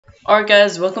Alright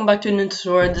guys, welcome back to a new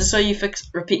tutorial. This is how you fix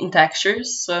repeating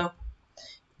textures, so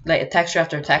like a texture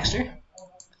after a texture.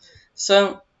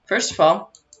 So first of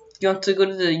all, you want to go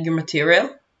to your material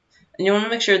and you want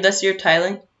to make sure this your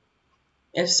tiling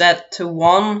is set to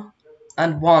 1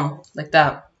 and 1 like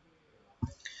that.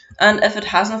 And if it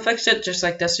hasn't fixed it, just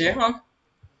like this here one,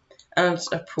 and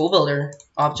it's a Pro Builder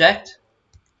object,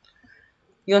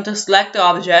 you want to select the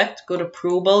object, go to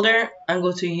Pro Builder and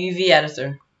go to UV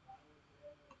Editor.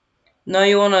 Now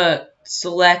you want to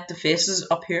select the faces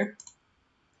up here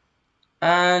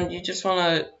and you just want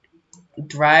to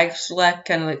drag select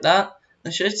kind of like that.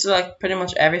 It should select pretty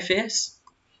much every face.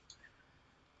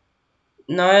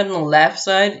 Now on the left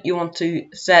side you want to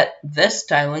set this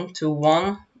tiling to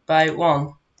 1 by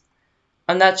 1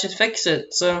 and that should fix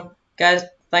it. So guys,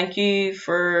 thank you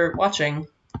for watching.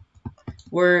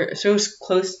 We're so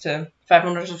close to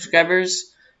 500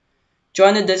 subscribers.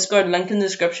 Join the Discord, link in the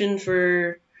description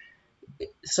for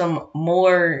some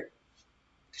more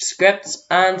scripts,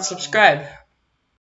 and subscribe.